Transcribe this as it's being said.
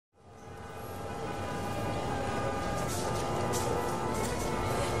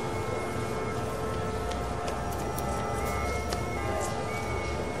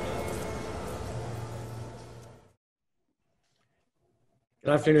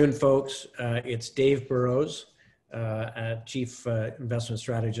Good afternoon, folks. It's Dave Burrows, Chief Investment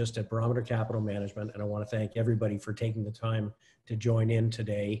Strategist at Barometer Capital Management, and I want to thank everybody for taking the time to join in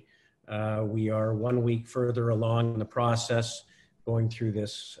today. We are 1 week further along in the process, going through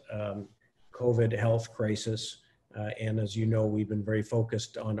this COVID health crisis, and as you know, we've been very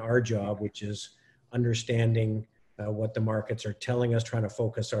focused on our job, which is understanding what the markets are telling us, trying to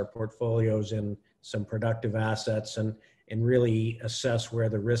focus our portfolios in some productive assets and really assess where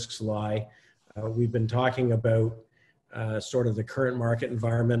the risks lie. We've been talking about sort of the current market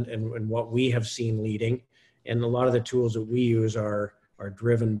environment and what we have seen leading. And a lot of the tools that we use are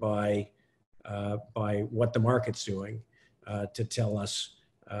driven by what the market's doing to tell us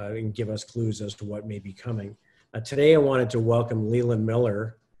and give us clues as to what may be coming. Today, I wanted to welcome Leland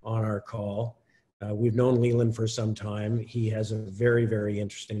Miller on our call. We've known Leland for some time. He has a very, very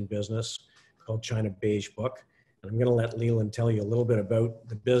interesting business called China Beige Book. I'm going to let Leland tell you a little bit about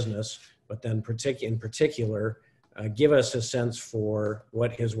the business, but then in particular, give us a sense for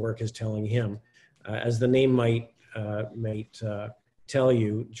what his work is telling him. As the name might tell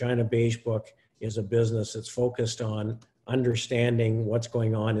you, China Beige Book is a business that's focused on understanding what's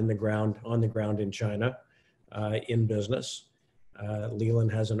going on the ground in China in business.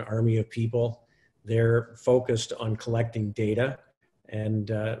 Leland has an army of people. They're focused on collecting data, and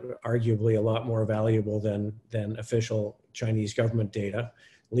arguably a lot more valuable than official Chinese government data.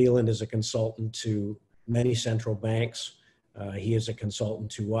 Leland is a consultant to many central banks. He is a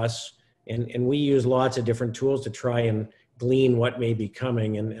consultant to us. And we use lots of different tools to try and glean what may be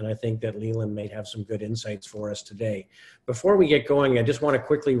coming. And I think that Leland may have some good insights for us today. Before we get going, I just want to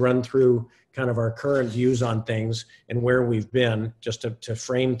quickly run through kind of our current views on things and where we've been, just to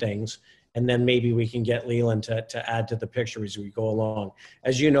frame things. And then maybe we can get Leland to add to the picture as we go along.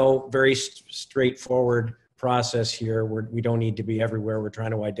 As you know, very straightforward process here. We don't need to be everywhere. We're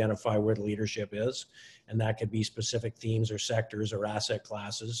trying to identify where the leadership is. And that could be specific themes or sectors or asset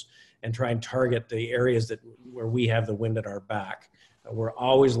classes, and try and target the areas where we have the wind at our back. We're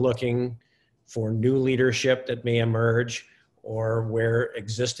always looking for new leadership that may emerge, or where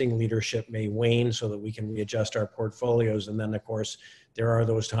existing leadership may wane so that we can readjust our portfolios. And then, of course, there are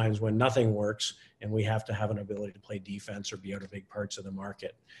those times when nothing works and we have to have an ability to play defense or be out of big parts of the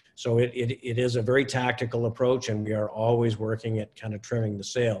market. So it is a very tactical approach, and we are always working at kind of trimming the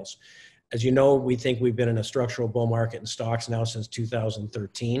sails. As you know, we think we've been in a structural bull market in stocks now since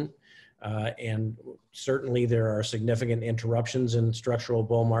 2013. And certainly there are significant interruptions in structural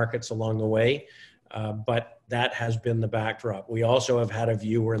bull markets along the way. But that has been the backdrop. We also have had a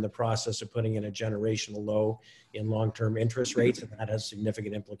view, we're in the process of putting in a generational low in long-term interest rates, and that has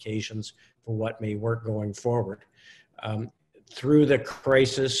significant implications for what may work going forward. Through the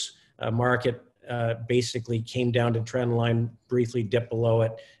crisis, market basically came down to trend line, briefly dipped below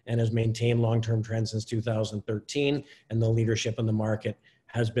it, and has maintained long-term trends since 2013, and the leadership in the market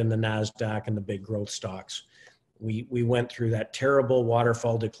has been the NASDAQ and the big growth stocks. We went through that terrible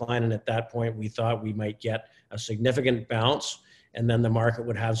waterfall decline, and at that point we thought we might get a significant bounce, and then the market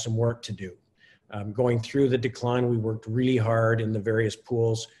would have some work to do. Going through the decline, we worked really hard in the various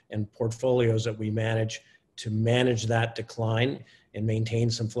pools and portfolios that we manage to manage that decline and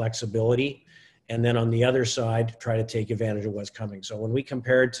maintain some flexibility. And then on the other side, try to take advantage of what's coming. So when we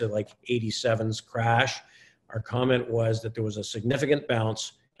compared to like 87's crash, our comment was that there was a significant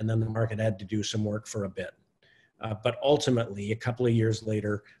bounce, and then the market had to do some work for a bit. But ultimately, a couple of years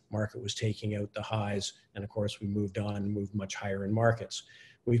later, market was taking out the highs. And of course, we moved on and moved much higher in markets.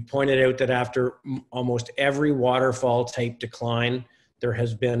 We've pointed out that after almost every waterfall type decline, there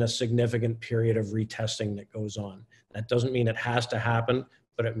has been a significant period of retesting that goes on. That doesn't mean it has to happen,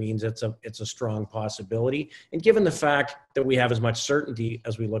 but it means it's a strong possibility. And given the fact that we have as much certainty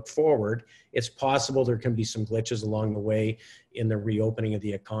as we look forward, it's possible there can be some glitches along the way in the reopening of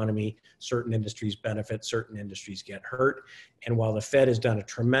the economy. Certain industries benefit, certain industries get hurt. And while the Fed has done a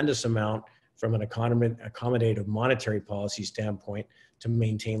tremendous amount from an accommodative monetary policy standpoint to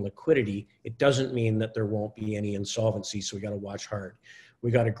maintain liquidity, it doesn't mean that there won't be any insolvency, so we got to watch hard. We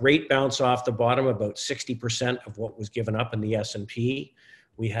got a great bounce off the bottom, about 60% of what was given up in the S&P.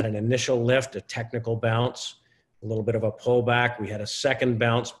 We had an initial lift, a technical bounce, a little bit of a pullback. We had a second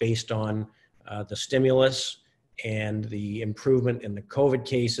bounce based on the stimulus and the improvement in the COVID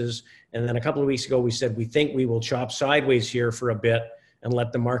cases. And then a couple of weeks ago, we said, we think we will chop sideways here for a bit and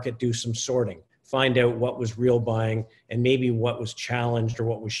let the market do some sorting, find out what was real buying and maybe what was challenged or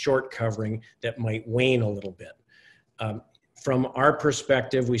what was short covering that might wane a little bit. From our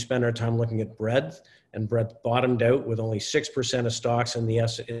perspective, we spend our time looking at breadth, and breadth bottomed out with only 6% of stocks in the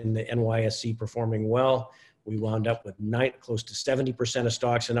NYSE performing well, We wound up with close to 70% of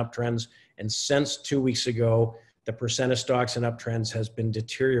stocks in uptrends. And since 2 weeks ago, the percent of stocks in uptrends has been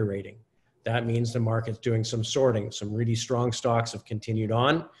deteriorating. That means the market's doing some sorting. Some really strong stocks have continued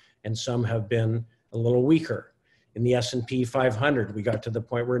on, and some have been a little weaker. In the S&P 500, we got to the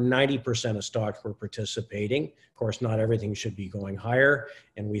point where 90% of stocks were participating. Of course, not everything should be going higher,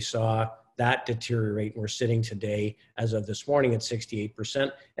 and we saw that deteriorate. We're sitting today, as of this morning, at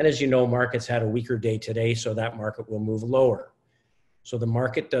 68%. And as you know, markets had a weaker day today, so that market will move lower. So the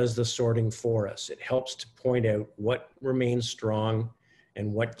market does the sorting for us. It helps to point out what remains strong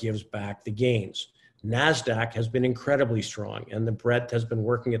and what gives back the gains. NASDAQ has been incredibly strong, and the breadth has been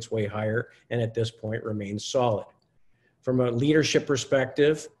working its way higher, and at this point remains solid. From a leadership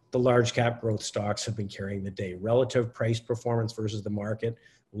perspective, the large cap growth stocks have been carrying the day. Relative price performance versus the market,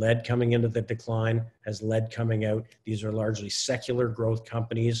 led coming into the decline, has led coming out. These are largely secular growth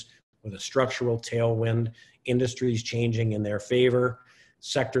companies with a structural tailwind, industries changing in their favor,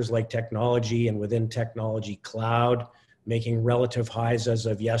 sectors like technology and within technology, cloud, making relative highs as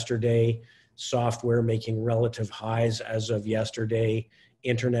of yesterday, software making relative highs as of yesterday,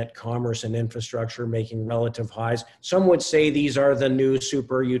 internet commerce and infrastructure making relative highs. Some would say these are the new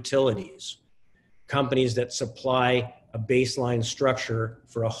super utilities, companies that supply a baseline structure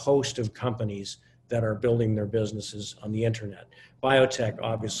for a host of companies that are building their businesses on the internet. Biotech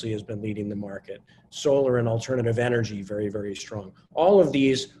obviously has been leading the market. Solar and alternative energy, very, very strong. All of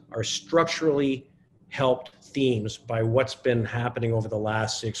these are structurally helped themes by what's been happening over the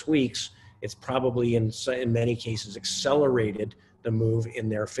last 6 weeks. It's probably in many cases accelerated the move in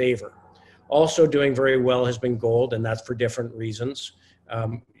their favor. Also doing very well has been gold, and that's for different reasons.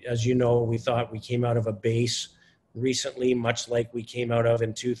 As you know, we thought we came out of a base recently, much like we came out of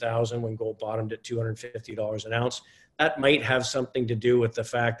in 2000 when gold bottomed at $250 an ounce. That might have something to do with the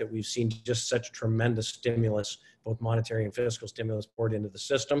fact that we've seen just such tremendous stimulus, both monetary and fiscal stimulus poured into the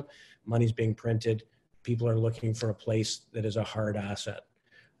system. Money's being printed. People are looking for a place that is a hard asset.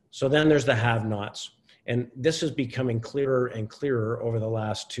 So then there's the have-nots. And this is becoming clearer and clearer over the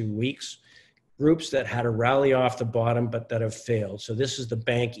last 2 weeks. Groups that had a rally off the bottom, but that have failed. So this is the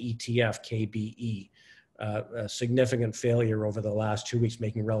bank ETF, KBE. A significant failure over the last 2 weeks,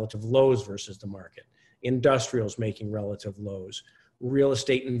 making relative lows versus the market. Industrials making relative lows. Real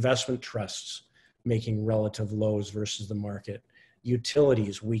estate investment trusts making relative lows versus the market.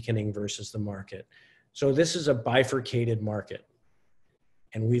 Utilities weakening versus the market. So this is a bifurcated market.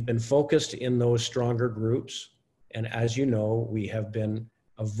 And we've been focused in those stronger groups. And as you know, we have been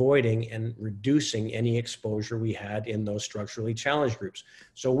avoiding and reducing any exposure we had in those structurally challenged groups.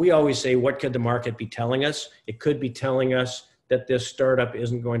 So we always say, what could the market be telling us? It could be telling us that this startup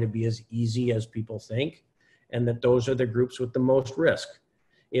isn't going to be as easy as people think, and that those are the groups with the most risk.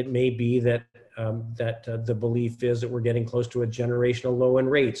 It may be that the belief is that we're getting close to a generational low in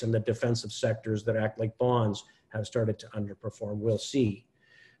rates, and the defensive sectors that act like bonds have started to underperform. We'll see.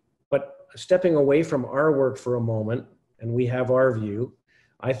 But stepping away from our work for a moment, and we have our view,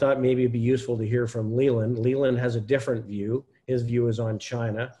 I thought maybe it'd be useful to hear from Leland. Leland has a different view. His view is on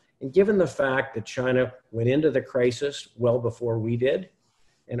China. And given the fact that China went into the crisis well before we did,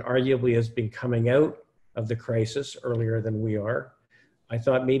 and arguably has been coming out of the crisis earlier than we are, I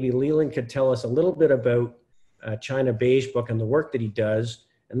thought maybe Leland could tell us a little bit about China Beige Book and the work that he does.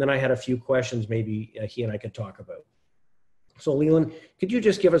 And then I had a few questions maybe he and I could talk about. So Leland, could you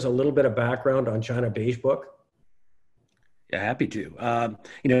just give us a little bit of background on China Beige Book? Yeah, happy to.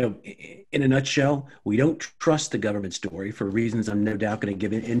 In a nutshell, we don't trust the government story for reasons I'm no doubt going to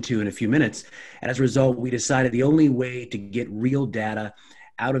give into in a few minutes. And as a result, we decided the only way to get real data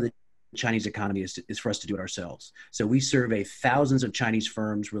out of the Chinese economy is for us to do it ourselves. So we survey thousands of Chinese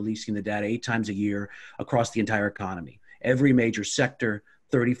firms releasing the data 8 times a year across the entire economy. Every major sector,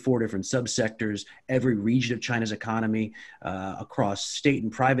 34 different subsectors, every region of China's economy, across state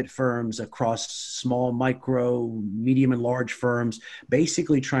and private firms, across small, micro, medium, and large firms,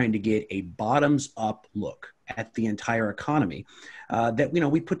 basically trying to get a bottoms-up look at the entire economy.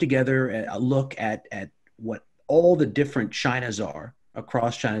 We put together a look at what all the different Chinas are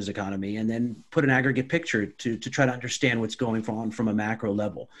across China's economy, and then put an aggregate picture to try to understand what's going on from a macro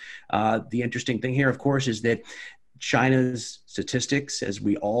level. The interesting thing here, of course, is that China's statistics, as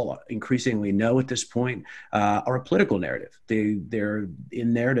we all increasingly know at this point, are a political narrative. They're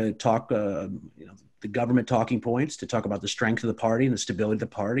in there to talk, the government talking points, to talk about the strength of the party and the stability of the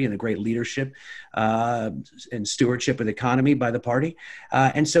party and the great leadership and stewardship of the economy by the party.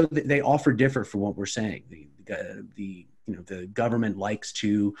 And so they offer differ from what we're saying. The the government likes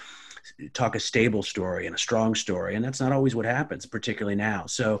to talk a stable story and a strong story, and that's not always what happens, particularly now.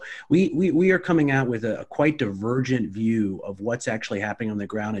 So we are coming out with a quite divergent view of what's actually happening on the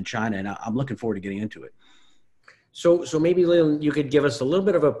ground in China, and I'm looking forward to getting into it. So maybe, Leland, you could give us a little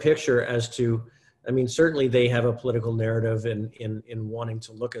bit of a picture as to, I mean, certainly they have a political narrative in wanting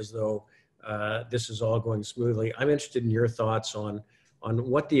to look as though this is all going smoothly. I'm interested in your thoughts on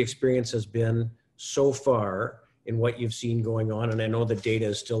what the experience has been so far in what you've seen going on. And I know the data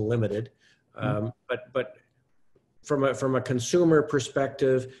is still limited, but from a consumer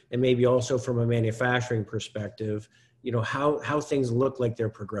perspective, and maybe also from a manufacturing perspective, how things look like they're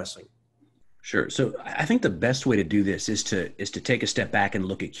progressing. Sure. So I think the best way to do this is to take a step back and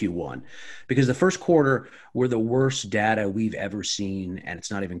look at Q1, because the first quarter were the worst data we've ever seen, and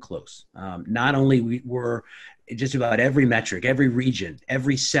it's not even close. Not only were just about every metric, every region,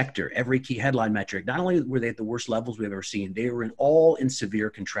 every sector, every key headline metric, not only were they at the worst levels we've ever seen, they were all in severe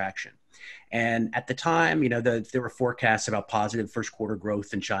contraction. And at the time, there were forecasts about positive first quarter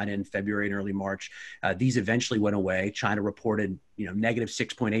growth in China in February and early March. These eventually went away. China reported, negative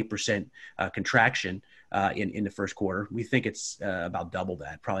 6.8% contraction in the first quarter. We think it's about double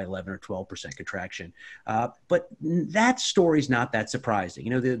that, probably 11 or 12% contraction. But that story's not that surprising.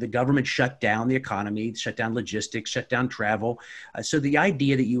 The government shut down the economy, shut down logistics, shut down travel. So the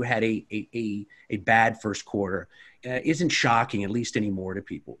idea that you had a bad first quarter isn't shocking, at least anymore, to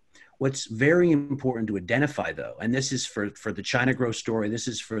people. What's very important to identify, though, and this is for the China growth story, this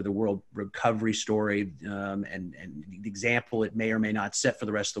is for the world recovery story, and the example it may or may not set for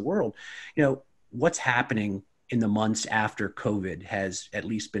the rest of the world, what's happening in the months after COVID has at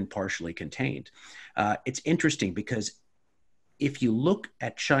least been partially contained. It's interesting because if you look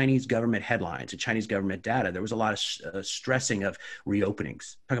at Chinese government headlines and Chinese government data, there was a lot of stressing of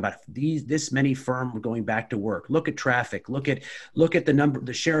reopenings. Talk about this many firms going back to work. Look at traffic. Look at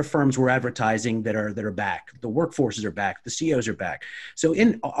the share of firms we're advertising that are back. The workforces are back. The CEOs are back. So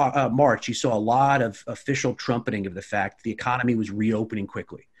in March, you saw a lot of official trumpeting of the fact the economy was reopening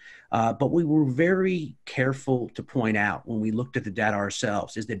quickly. But we were very careful to point out when we looked at the data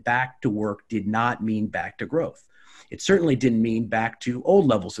ourselves is that back to work did not mean back to growth. It certainly didn't mean back to old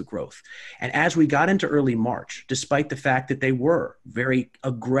levels of growth. And as we got into early March, despite the fact that they were very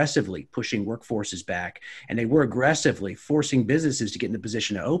aggressively pushing workforces back and they were aggressively forcing businesses to get in the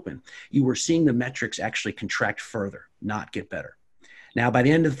position to open, you were seeing the metrics actually contract further, not get better. Now, by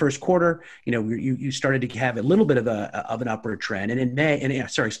the end of the first quarter, you started to have a little bit of an upward trend. And in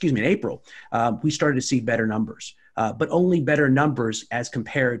April, we started to see better numbers. But only better numbers as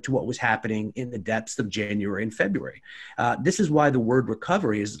compared to what was happening in the depths of January and February. This is why the word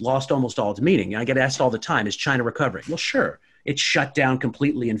recovery has lost almost all its meaning. I get asked all the time, is China recovering? Well, sure, it's shut down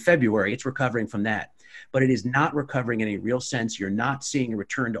completely in February. It's recovering from that. But it is not recovering in any real sense. You're not seeing a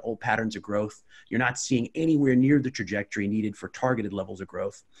return to old patterns of growth. You're not seeing anywhere near the trajectory needed for targeted levels of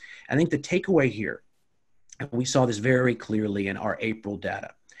growth. I think the takeaway here, and we saw this very clearly in our April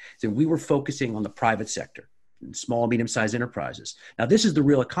data, is that we were focusing on the private sector, small, medium-sized enterprises. Now, this is the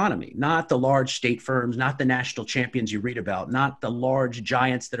real economy, not the large state firms, not the national champions you read about, not the large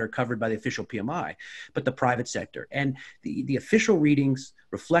giants that are covered by the official PMI, but the private sector. And the official readings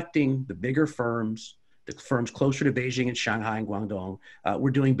reflecting the bigger firms, the firms closer to Beijing and Shanghai and Guangdong, were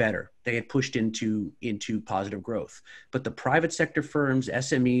doing better. They had pushed into positive growth. But the private sector firms,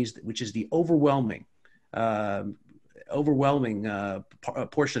 SMEs, which is the overwhelming portion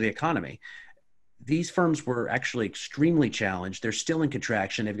of the economy, these firms were actually extremely challenged. They're still in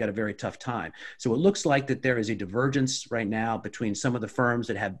contraction. They've got a very tough time. So it looks like that there is a divergence right now between some of the firms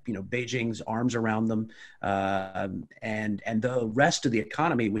that have, Beijing's arms around them, and the rest of the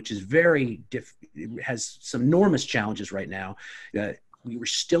economy, which is has some enormous challenges right now. We were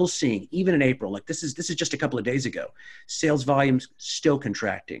still seeing, even in April, like this is just a couple of days ago, sales volumes still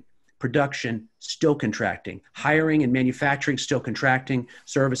contracting. Production still contracting, hiring and manufacturing still contracting,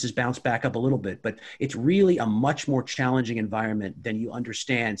 services bounce back up a little bit, but it's really a much more challenging environment than you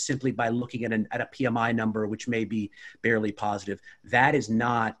understand simply by looking at a PMI number, which may be barely positive. That is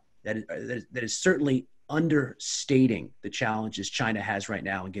certainly understating the challenges China has right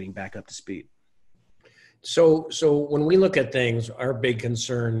now in getting back up to speed. So when we look at things, our big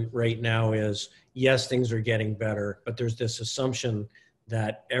concern right now is, yes, things are getting better, but there's this assumption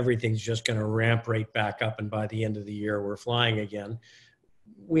that everything's just going to ramp right back up, and by the end of the year, we're flying again.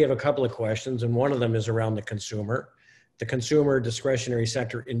 We have a couple of questions, and one of them is around the consumer. The consumer discretionary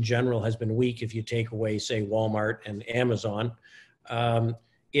sector in general has been weak if you take away, say, Walmart and Amazon.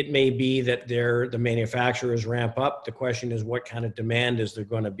 It may be that the manufacturers ramp up. The question is, what kind of demand is there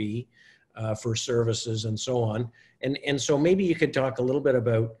going to be? for services and so on. And so maybe you could talk a little bit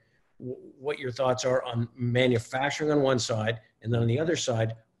about what your thoughts are on manufacturing on one side, and then on the other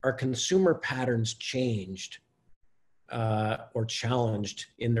side, are consumer patterns changed or challenged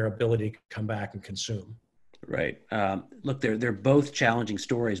in their ability to come back and consume? Right. Look, they're both challenging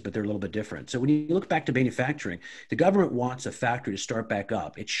stories, but they're a little bit different. So when you look back to manufacturing, the government wants a factory to start back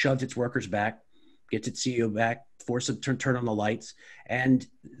up. It shoves its workers back, gets its CEO back, forces it to turn on the lights, and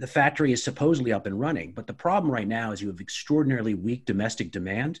the factory is supposedly up and running. But the problem right now is you have extraordinarily weak domestic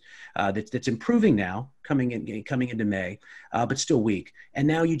demand that's improving now, coming into May, but still weak. And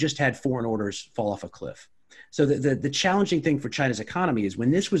now you just had foreign orders fall off a cliff. So the challenging thing for China's economy is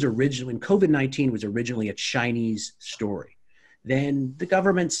when COVID-19 was originally a Chinese story, then the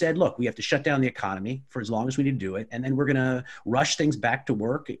government said, look, we have to shut down the economy for as long as we need to do it. And then we're going to rush things back to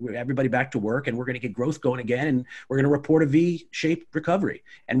work, everybody back to work, and we're going to get growth going again. And we're going to report a V-shaped recovery.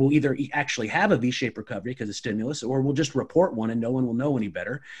 And we'll either actually have a V-shaped recovery because of stimulus, or we'll just report one and no one will know any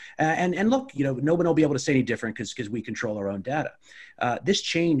better. And look, no one will be able to say any different because we control our own data. This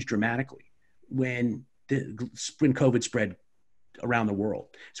changed dramatically when COVID spread around the world.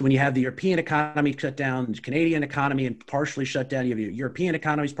 So when you have the European economy shut down, the Canadian economy and partially shut down, you have your European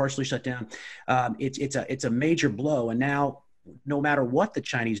economies partially shut down. It's a major blow. And now, no matter what the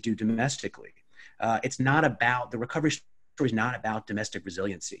Chinese do domestically, it's not about the recovery story is not about domestic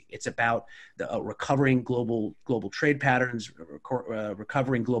resiliency. It's about the recovering global trade patterns,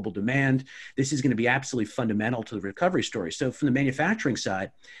 recovering global demand. This is going to be absolutely fundamental to the recovery story. So from the manufacturing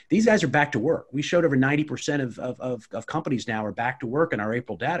side, these guys are back to work. We showed over 90% of companies now are back to work in our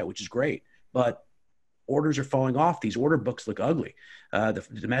April data, which is great. But orders are falling off. These order books look ugly. The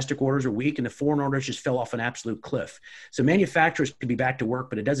domestic orders are weak and the foreign orders just fell off an absolute cliff. So manufacturers could be back to work,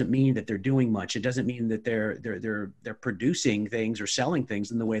 but it doesn't mean that they're doing much. It doesn't mean that they're producing things or selling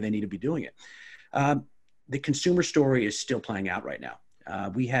things in the way they need to be doing it. The consumer story is still playing out right now.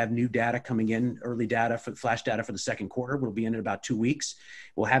 We have new data coming in, early data flash data for the second quarter. We'll be in about 2 weeks.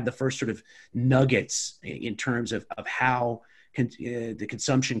 We'll have the first sort of nuggets in terms of how the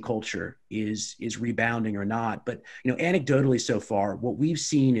consumption culture is rebounding or not. But anecdotally so far, what we've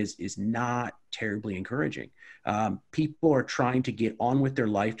seen is not terribly encouraging. People are trying to get on with their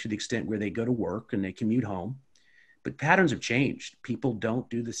life to the extent where they go to work and they commute home. But patterns have changed. People don't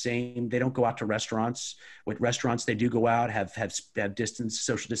do the same. They don't go out to restaurants. With restaurants, they do go out, have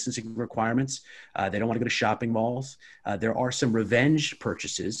social distancing requirements. They don't want to go to shopping malls. There are some revenge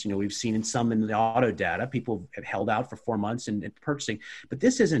purchases. We've seen in the auto data, people have held out for 4 months and purchasing, but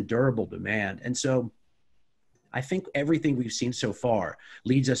this isn't durable demand. And so I think everything we've seen so far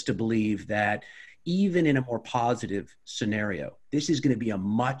leads us to believe that even in a more positive scenario, this is going to be a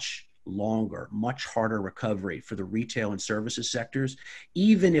much longer, much harder recovery for the retail and services sectors,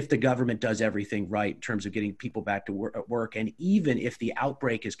 even if the government does everything right in terms of getting people back to work, and even if the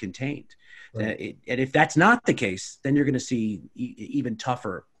outbreak is contained. Right. And if that's not the case, then you're going to see even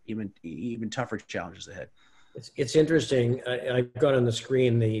tougher challenges ahead. It's interesting. I've got on the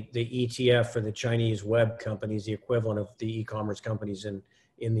screen the ETF for the Chinese web companies, the equivalent of the e-commerce companies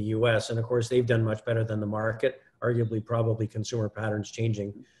in the US. And of course, they've done much better than the market, arguably probably consumer patterns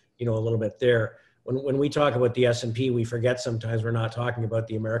changing a little bit there. When we talk about the S&P, we forget sometimes we're not talking about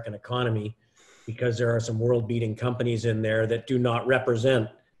the American economy, because there are some world-beating companies in there that do not represent,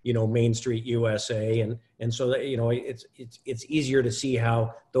 Main Street USA. And so that, it's easier to see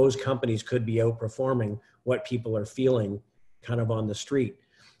how those companies could be outperforming what people are feeling kind of on the street.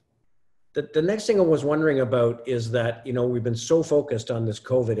 The next thing I was wondering about is that, we've been so focused on this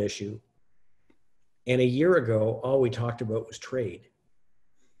COVID issue. And a year ago, all we talked about was trade.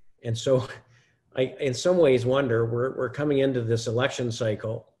 And so I, in some ways, wonder, we're coming into this election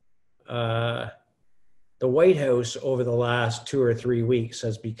cycle. The White House over the last 2 or 3 weeks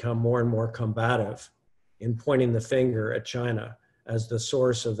has become more and more combative in pointing the finger at China as the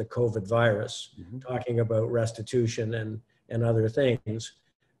source of the COVID virus, talking about restitution and other things.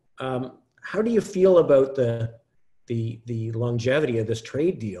 How do you feel about the longevity of this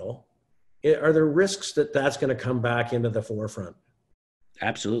trade deal? Are there risks that that's going to come back into the forefront?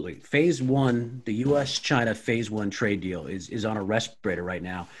 Absolutely. Phase one, the U.S.-China phase one trade deal is on a respirator right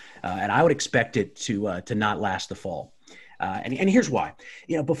now, and I would expect it to not last the fall. And here's why.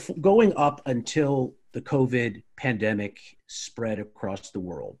 Going up until the COVID pandemic spread across the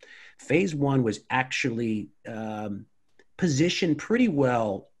world, phase one was actually positioned pretty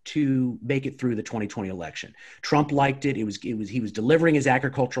well to make it through the 2020 election. Trump liked it. He was delivering his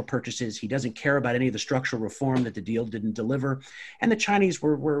agricultural purchases. He doesn't care about any of the structural reform that the deal didn't deliver. And the Chinese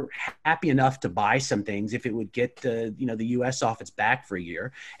were happy enough to buy some things if it would get the U.S. off its back for a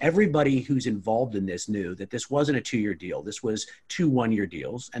year. Everybody who's involved in this knew that this wasn't a 2-year deal. This was 2 one-year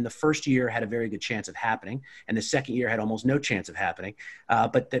deals. And the first year had a very good chance of happening. And the second year had almost no chance of happening.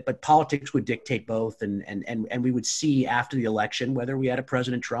 But politics would dictate both. And we would see after the election whether we had a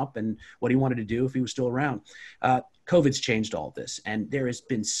President Trump and what he wanted to do if he was still around. COVID's changed all of this. And there has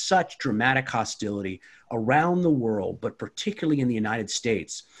been such dramatic hostility around the world, but particularly in the United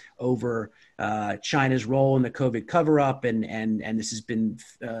States, over China's role in the COVID cover-up. And this has been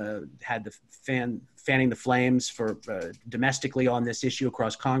had the fanning the flames for domestically on this issue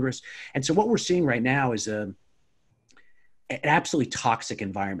across Congress. And so what we're seeing right now is an absolutely toxic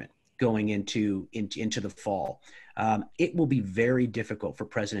environment going into the fall. It will be very difficult for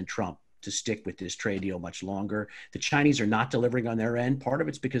President Trump to stick with this trade deal much longer. The Chinese are not delivering on their end. Part of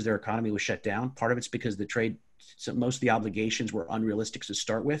it's because their economy was shut down. Part of it's because most of the obligations were unrealistic to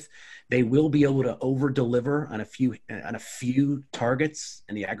start with. They will be able to over-deliver on a few targets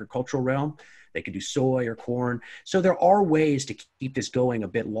in the agricultural realm. They could do soy or corn. So there are ways to keep this going a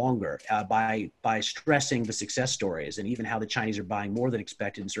bit longer by stressing the success stories and even how the Chinese are buying more than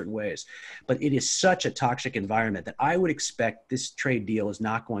expected in certain ways. But it is such a toxic environment that I would expect this trade deal is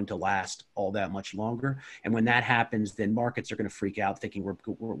not going to last all that much longer. And when that happens, then markets are going to freak out, thinking we're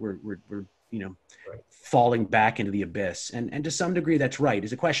falling back into the abyss. And to some degree, that's right.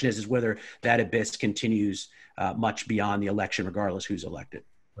 The question is whether that abyss continues much beyond the election, regardless who's elected.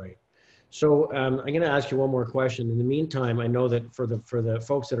 Right. So I'm going to ask you one more question. In the meantime, I know that for the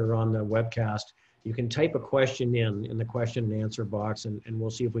folks that are on the webcast, you can type a question in the question and answer box, and we'll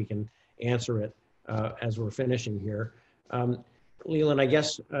see if we can answer it as we're finishing here. Leland, I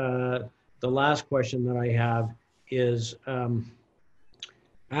guess the last question that I have is,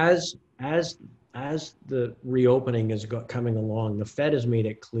 as the reopening is coming along, the Fed has made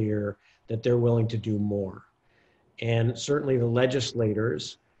it clear that they're willing to do more. And certainly the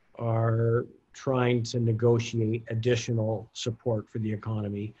legislators are trying to negotiate additional support for the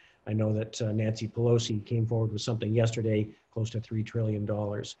economy. I know that Nancy Pelosi came forward with something yesterday, close to $3 trillion.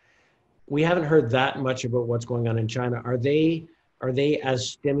 We haven't heard that much about what's going on in China. Are they as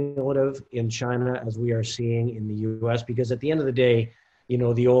stimulative in China as we are seeing in the US? Because at the end of the day,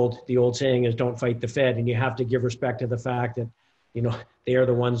 the old saying is don't fight the Fed, and you have to give respect to the fact that, they are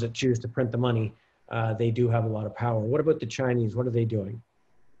the ones that choose to print the money. They do have a lot of power. What about the Chinese? What are they doing?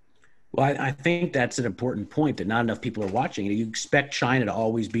 Well, I think that's an important point that not enough people are watching. You expect China to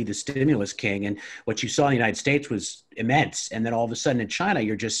always be the stimulus king. And what you saw in the United States was immense. And then all of a sudden in China,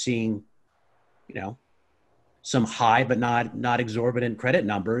 you're just seeing, some high but not exorbitant credit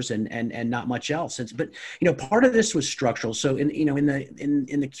numbers and not much else. But part of this was structural. So in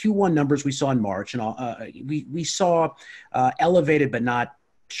the Q1 numbers we saw in March, and we saw elevated but not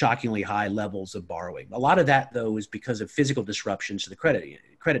shockingly high levels of borrowing. A lot of that, though, is because of physical disruptions to the credit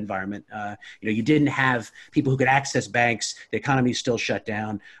environment. You didn't have people who could access banks. The economy is still shut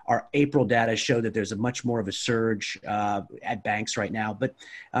down. Our April data show that there's a much more of a surge at banks right now. But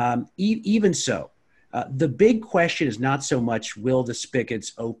even so, the big question is not so much will the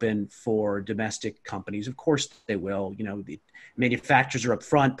spigots open for domestic companies. Of course they will. The manufacturers are up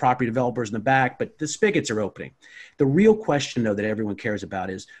front, property developers in the back, but the spigots are opening. The real question, though, that everyone cares about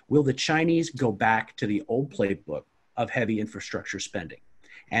is, will the Chinese go back to the old playbook of heavy infrastructure spending?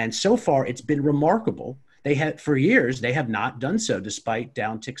 And so far, it's been remarkable. For years, they have not done so, despite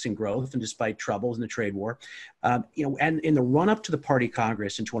downticks in growth and despite troubles in the trade war. And in the run-up to the Party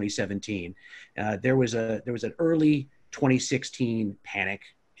Congress in 2017, there was an early 2016 panic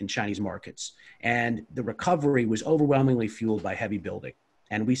in Chinese markets, and the recovery was overwhelmingly fueled by heavy building.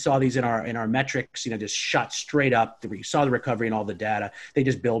 And we saw these in our metrics, just shot straight up. We saw the recovery in all the data. They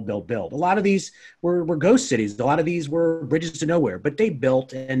just build. A lot of these were ghost cities. A lot of these were bridges to nowhere, but they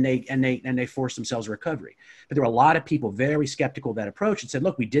built and they forced themselves a recovery. But there were a lot of people very skeptical of that approach and said,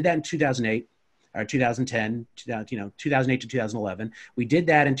 look, we did that in 2008 or 2010, 2008 to 2011. We did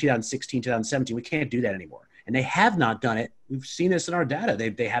that in 2016, 2017. We can't do that anymore. And they have not done it. We've seen this in our data.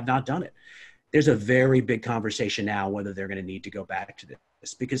 They have not done it. There's a very big conversation now whether they're going to need to go back to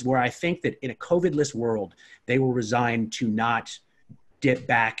this, because where I think that in a COVID-less world, they will resign to not dip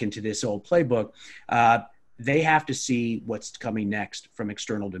back into this old playbook. They have to see what's coming next from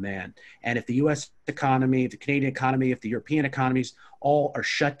external demand. And if the U.S. economy, if the Canadian economy, if the European economies all are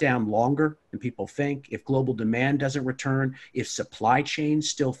shut down longer than people think, if global demand doesn't return, if supply chains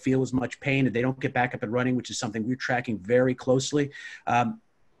still feel as much pain and they don't get back up and running, which is something we're tracking very closely,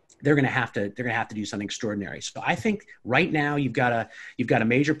 they're going to have to do something extraordinary. So I think right now you've got a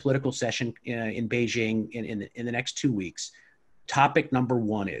major political session in Beijing in the next 2 weeks. Topic number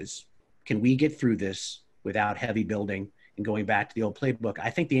one is, can we get through this without heavy building and going back to the old playbook? I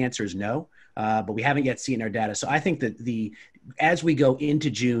think the answer is no, but we haven't yet seen our data. So I think that as we go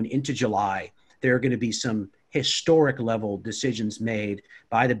into June, into July, there are going to be some historic level decisions made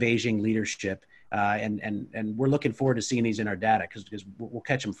by the Beijing leadership. And we're looking forward to seeing these in our data because we'll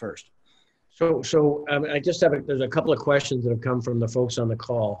catch them first. So I just have there's a couple of questions that have come from the folks on the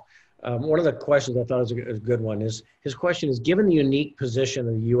call. One of the questions I thought was a good one is, his question is, given the unique position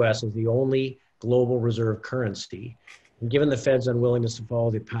of the U.S. as the only global reserve currency, and given the Fed's unwillingness to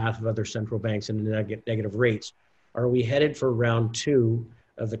follow the path of other central banks into negative rates, are we headed for round 2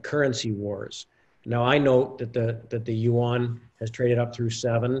 of the currency wars? Now, I note that the yuan has traded up through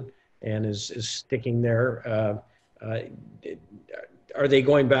 7 and is sticking there. Are they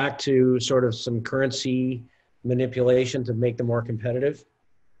going back to sort of some currency manipulation to make them more competitive?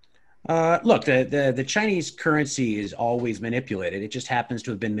 Look, the Chinese currency is always manipulated. It just happens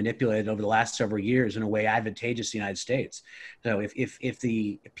to have been manipulated over the last several years in a way advantageous to the United States. So if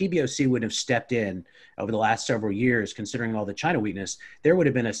the PBOC would have stepped in over the last several years, considering all the China weakness, there would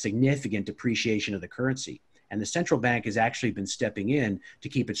have been a significant depreciation of the currency. And the central bank has actually been stepping in to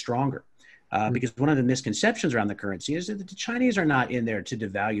keep it stronger. Because one of the misconceptions around the currency is that the Chinese are not in there to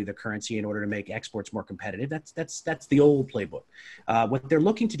devalue the currency in order to make exports more competitive. That's the old playbook. What they're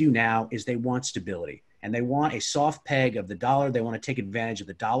looking to do now is they want stability, and they want a soft peg of the dollar. They want to take advantage of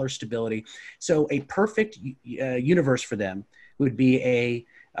the dollar stability. So a perfect universe for them would be a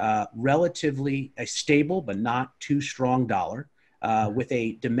relatively stable but not too strong dollar with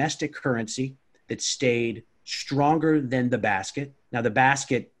a domestic currency that stayed stronger than the basket. Now, the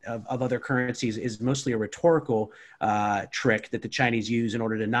basket of other currencies is mostly a rhetorical trick that the Chinese use in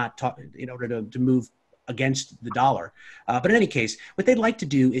order to move against the dollar. But in any case, what they'd like to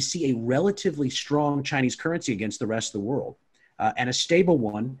do is see a relatively strong Chinese currency against the rest of the world, and a stable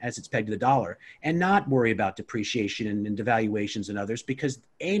one as it's pegged to the dollar, and not worry about depreciation and devaluations and others, because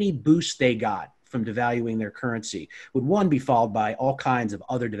any boost they got from devaluing their currency would, one, be followed by all kinds of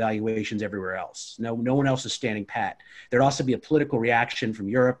other devaluations everywhere else. No one else is standing pat. There'd also be a political reaction from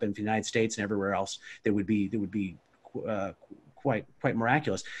Europe and the United States and everywhere else that would be quite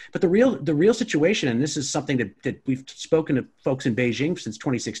miraculous. But the real situation, and this is something that we've spoken to folks in Beijing since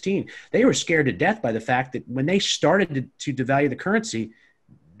 2016, they were scared to death by the fact that when they started to devalue the currency,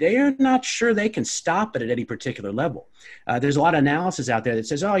 they are not sure they can stop it at any particular level. There's a lot of analysis out there that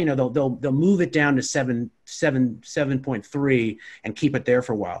says, they'll move it down to 7.3 and keep it there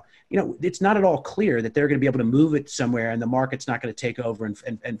for a while. It's not at all clear that they're going to be able to move it somewhere and the market's not going to take over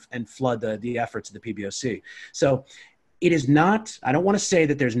and flood the efforts of the PBOC. So it is not, I don't want to say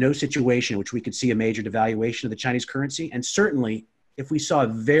that there's no situation in which we could see a major devaluation of the Chinese currency. And certainly if we saw a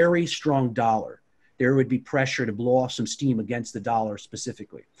very strong dollar, there would be pressure to blow off some steam against the dollar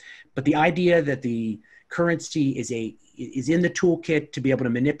specifically. But the idea that the currency is in the toolkit to be able to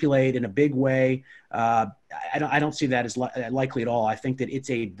manipulate in a big way, I don't see that as likely at all. I think that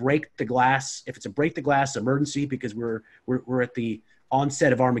it's a break the glass. If it's a break the glass emergency because we're at the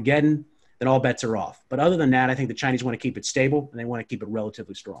onset of Armageddon, then all bets are off. But other than that, I think the Chinese want to keep it stable and they want to keep it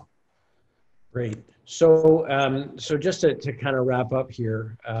relatively strong. Great. So just to kind of wrap up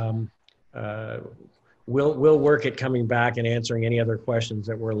here, we'll work at coming back and answering any other questions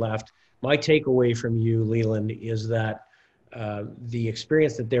that were left. My takeaway from you, Leland, is that the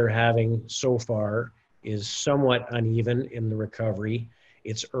experience that they're having so far is somewhat uneven in the recovery.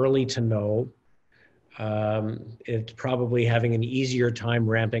 It's early to know. It's probably having an easier time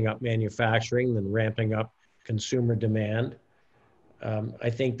ramping up manufacturing than ramping up consumer demand. I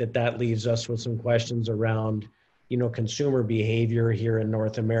think that leaves us with some questions around consumer behavior here in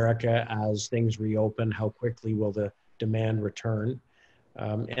North America as things reopen. How quickly will the demand return?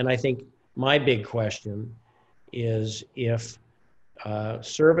 And I think my big question is, if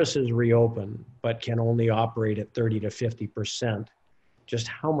services reopen but can only operate at 30 to 50%, just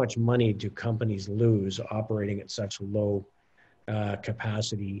how much money do companies lose operating at such low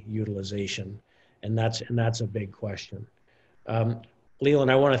capacity utilization? And that's a big question.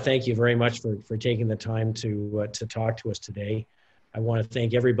 Leland, I want to thank you very much for taking the time to talk to us today. I want to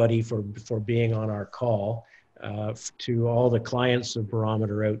thank everybody for being on our call. To all the clients of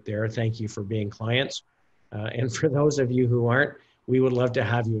Barometer out there, thank you for being clients. And for those of you who aren't, we would love to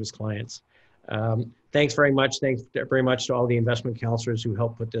have you as clients. Thanks very much. Thanks very much to all the investment counselors who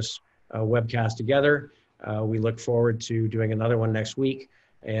helped put this webcast together. We look forward to doing another one next week.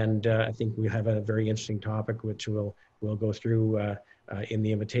 And I think we have a very interesting topic, which we'll go through in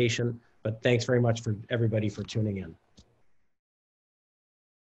the invitation. But thanks very much for everybody for tuning in.